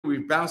We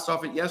bounced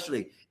off it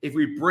yesterday. If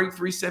we break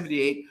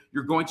 378,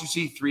 you're going to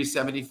see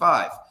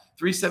 375.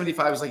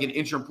 375 is like an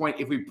interim point.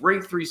 If we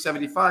break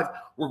 375,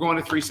 we're going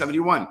to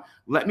 371.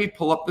 Let me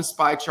pull up the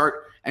SPY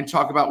chart and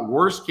talk about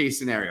worst case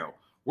scenario.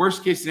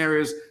 Worst case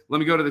scenarios, let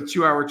me go to the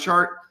 2-hour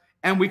chart,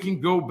 and we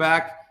can go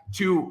back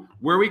to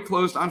where we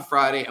closed on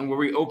Friday and where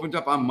we opened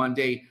up on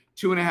Monday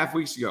 2.5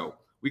 weeks ago.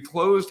 We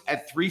closed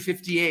at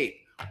 358.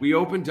 We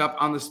opened up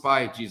on the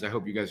SPY. Geez, I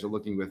hope you guys are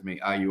looking with me.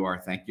 You are,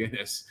 thank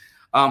goodness.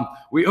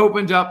 We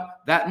opened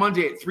up that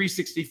Monday at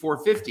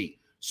 364.50.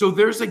 So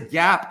there's a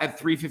gap at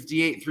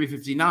 358,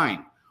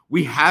 359.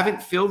 We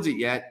haven't filled it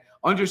yet.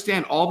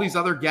 Understand, all these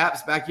other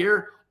gaps back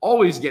here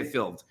always get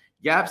filled.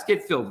 Gaps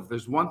get filled. If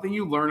there's one thing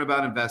you learn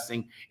about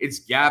investing, it's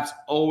gaps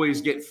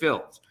always get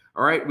filled.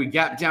 All right, we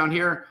gapped down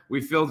here.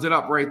 We filled it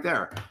up right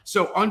there.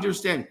 So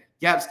understand,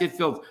 gaps get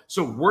filled.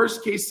 So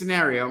worst case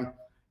scenario,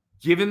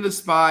 given the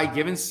SPY,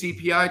 given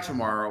CPI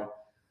tomorrow,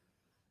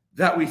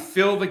 that we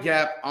fill the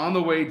gap on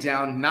the way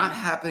down, not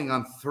happening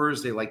on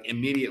Thursday, like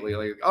immediately,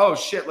 like, oh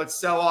shit, let's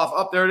sell off.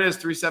 Up there it is,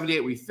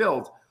 378, we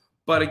filled.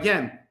 But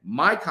again,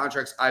 my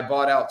contracts, I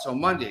bought out till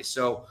Monday.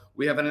 So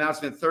we have an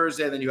announcement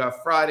Thursday, then you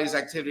have Friday's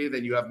activity,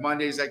 then you have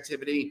Monday's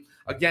activity.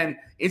 Again,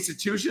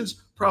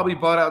 institutions probably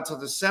bought out till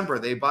December.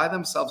 They buy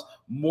themselves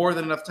more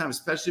than enough time,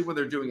 especially when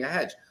they're doing a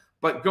hedge.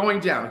 But going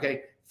down,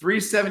 okay,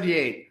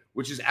 378,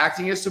 which is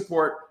acting as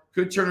support,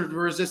 could turn into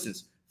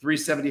resistance.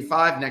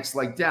 375, next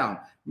leg down.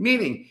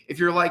 Meaning, if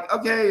you're like,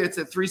 okay, it's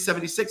at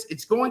 376,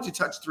 it's going to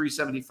touch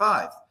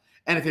 375.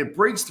 And if it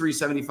breaks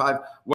 375,